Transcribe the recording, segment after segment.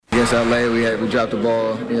against LA, we dropped the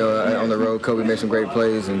ball, on the road. Kobe made some great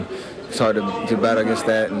plays, and it's hard to battle against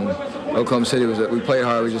that. And Oklahoma City we played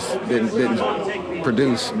hard, we just didn't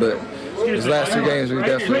produce. But these last 2 games, we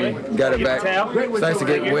definitely got it back. It's nice to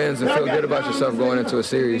get wins and feel good about yourself going into a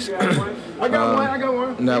series.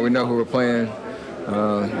 Now we know who we're playing.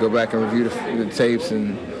 Go back and review the tapes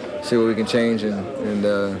and see what we can change. And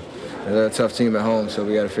they're a tough team at home, so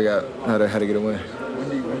we got to figure out how to get a win.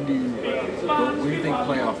 When do you think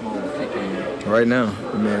playoff mode will kick in? Right now.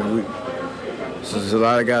 I mean, this is a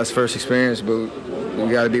lot of guys' first experience, but we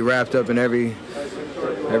got to be wrapped up in every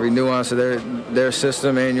nuance of their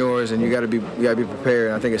system and yours, and you got to be prepared.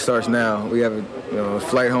 And I think it starts now. We have a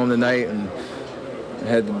flight home tonight and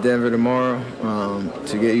head to Denver tomorrow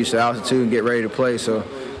to get used to altitude and get ready to play. So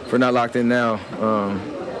if we're not locked in now,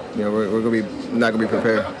 we're not gonna be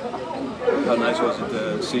prepared. How nice was it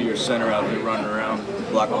to see your center out there running around,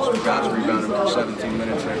 blocking some shots, rebounding for 17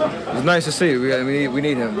 minutes there? It's nice to see. We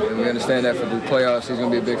need him. And we understand that for the playoffs, he's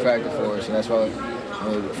going to be a big factor for us, and that's why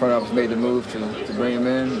the front office made the move to bring him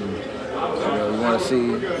in. And, we want to see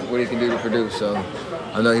what he can do to produce. So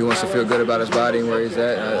I know he wants to feel good about his body and where he's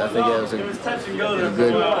at. I think that was a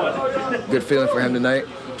good feeling for him tonight,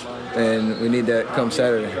 and we need that come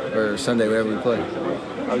Saturday or Sunday, wherever we play.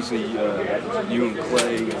 Obviously, you and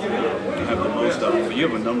Clay have the most of them, but you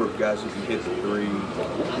have a number of guys who can hit the three.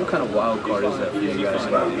 What kind of wild card is that for you guys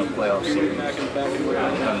in a playoff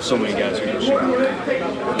series? So many guys who can shoot.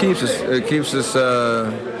 It keeps us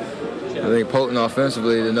I think, potent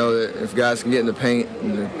offensively to know that if guys can get in the paint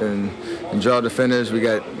and draw defenders. We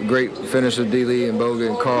got great finishers, D-Lee and Bogut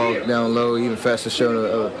and Carl down low. Even Fest has shown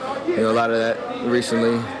a lot of that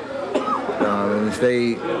recently. And if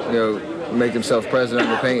they make themselves present on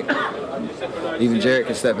the paint, even Jarrett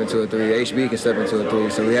can step into a three. HB can step into a three.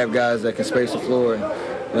 So we have guys that can space the floor, and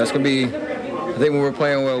that's going to be. I think when we're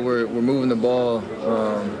playing well, we're moving the ball,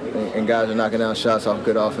 and guys are knocking down shots off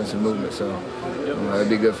good offensive movement. So it'd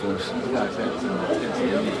be good for us.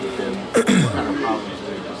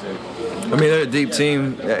 I mean, they're a deep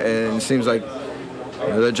team, and it seems like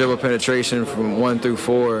their dribble penetration from 1 through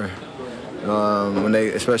 4.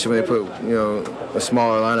 Especially when they put a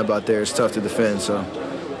smaller lineup out there, it's tough to defend. So,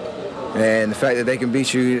 and the fact that they can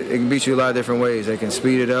beat you, it can beat you a lot of different ways. They can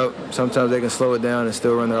speed it up. Sometimes they can slow it down and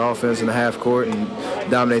still run their offense in the half court and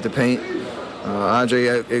dominate the paint.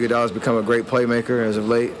 Andre Iguodala has become a great playmaker as of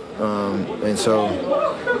late, and so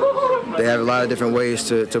they have a lot of different ways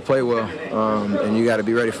to play well, and you got to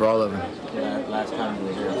be ready for all of them. Yeah, last time you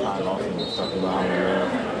were here, Todd also was talking about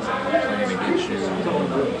playing against you,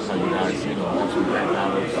 how you guys, have some great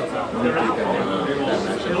battles. What do you think that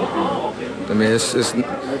matchup will be? I mean,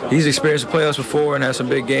 he's experienced the playoffs before and had some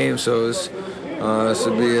big games, so this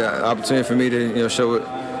would be an opportunity for me to show what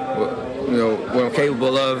I'm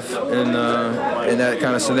capable of in that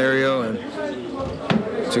kind of scenario, and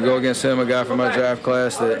to go against him, a guy from my draft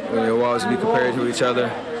class that we'll always be compared to each other.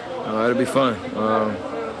 It'll be fun.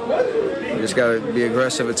 We just got to be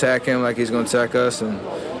aggressive, attack him like he's going to attack us, and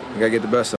we got to get the best of him.